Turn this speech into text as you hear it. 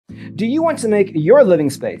Do you want to make your living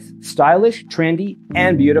space stylish, trendy,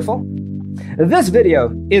 and beautiful? This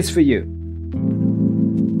video is for you.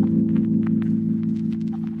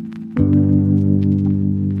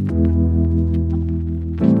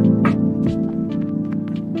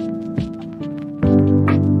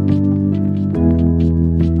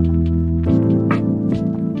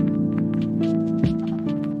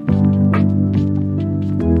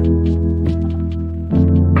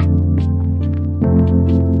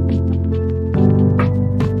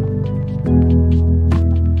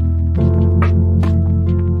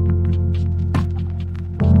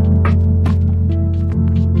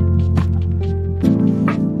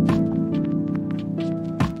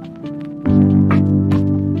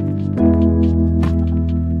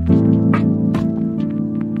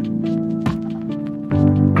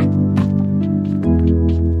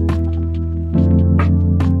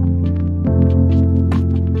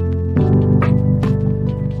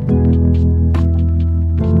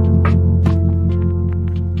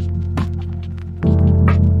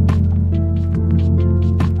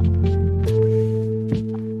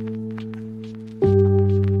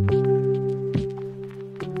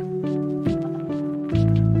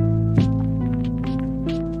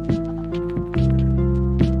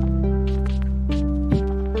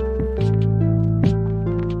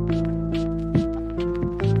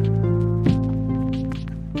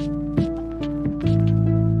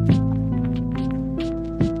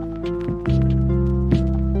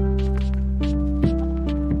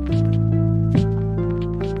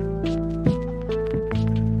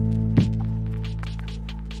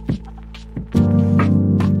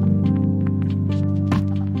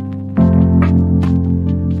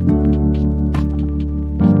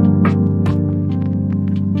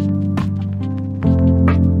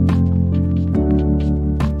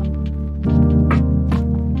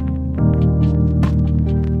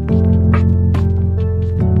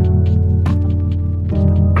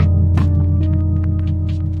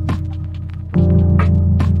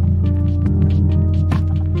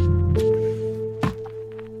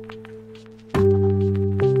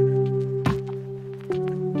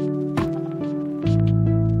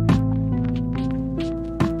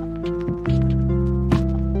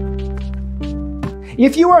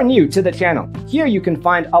 If you are new to the channel, here you can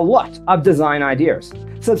find a lot of design ideas.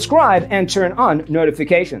 Subscribe and turn on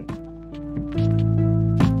notifications.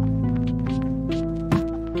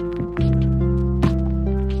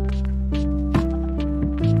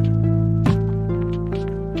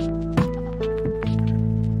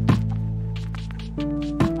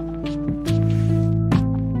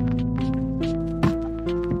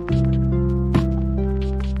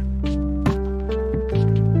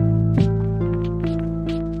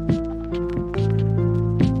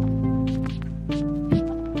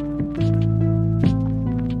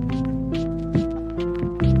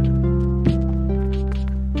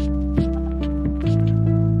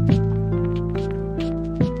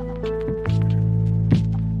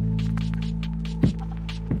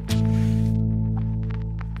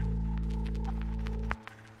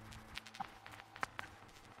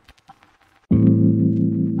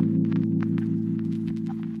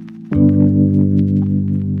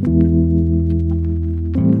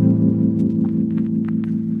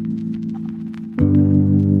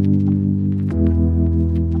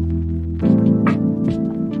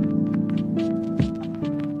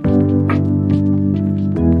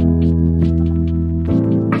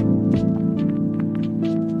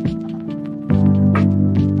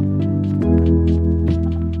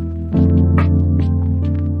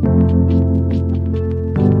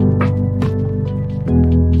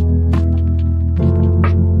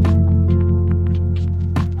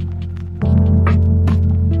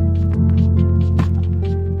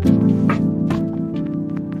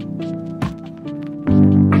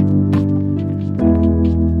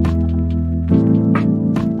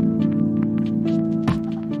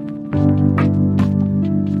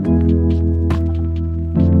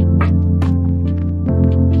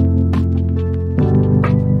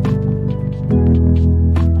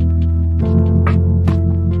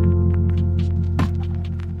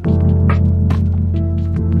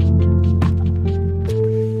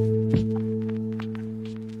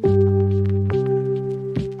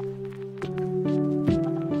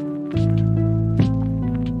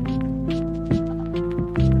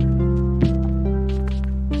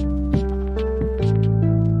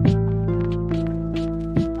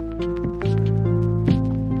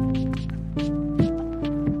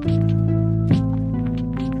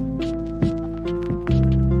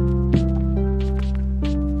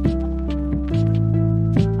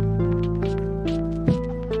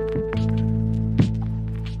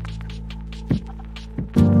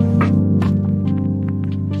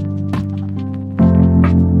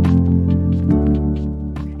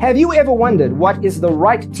 Have you ever wondered what is the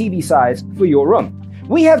right TV size for your room?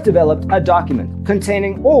 We have developed a document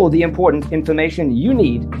containing all the important information you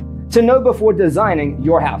need to know before designing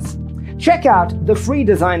your house. Check out the free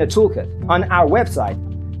designer toolkit on our website,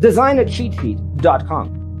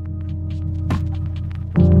 designercheatsheet.com.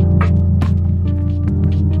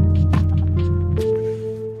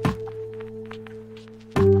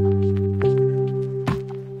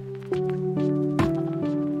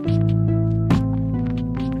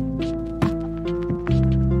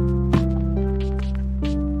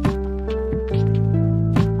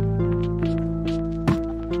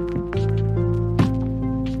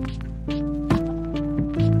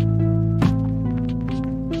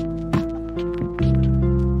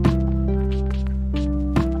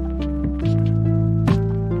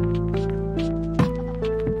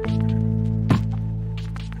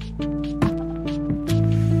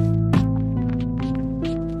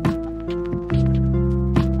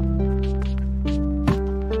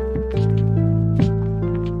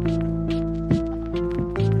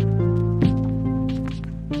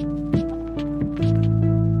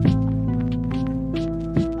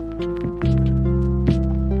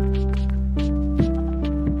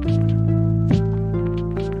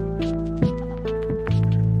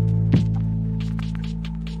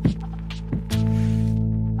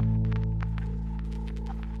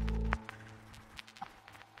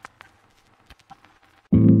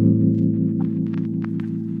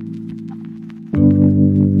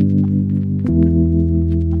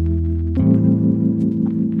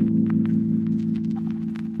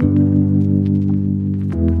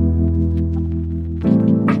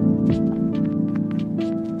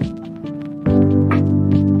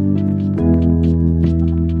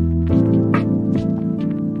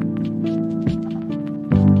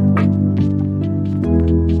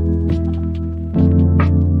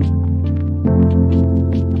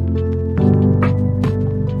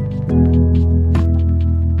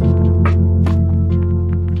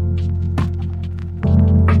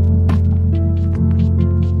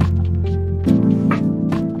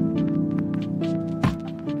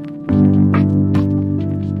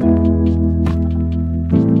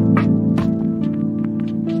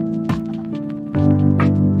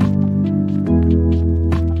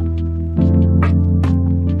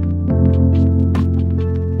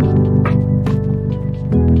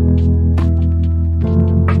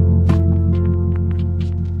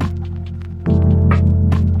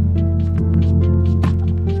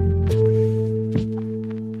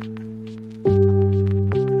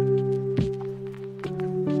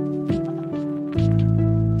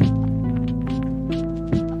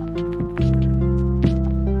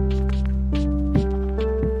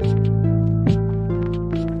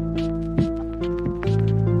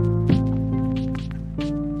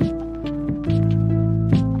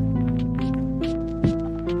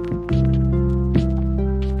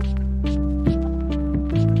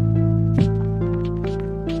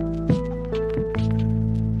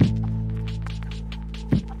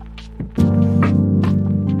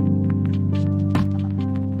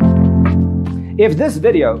 If this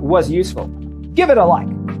video was useful, give it a like.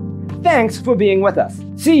 Thanks for being with us.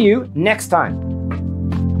 See you next time.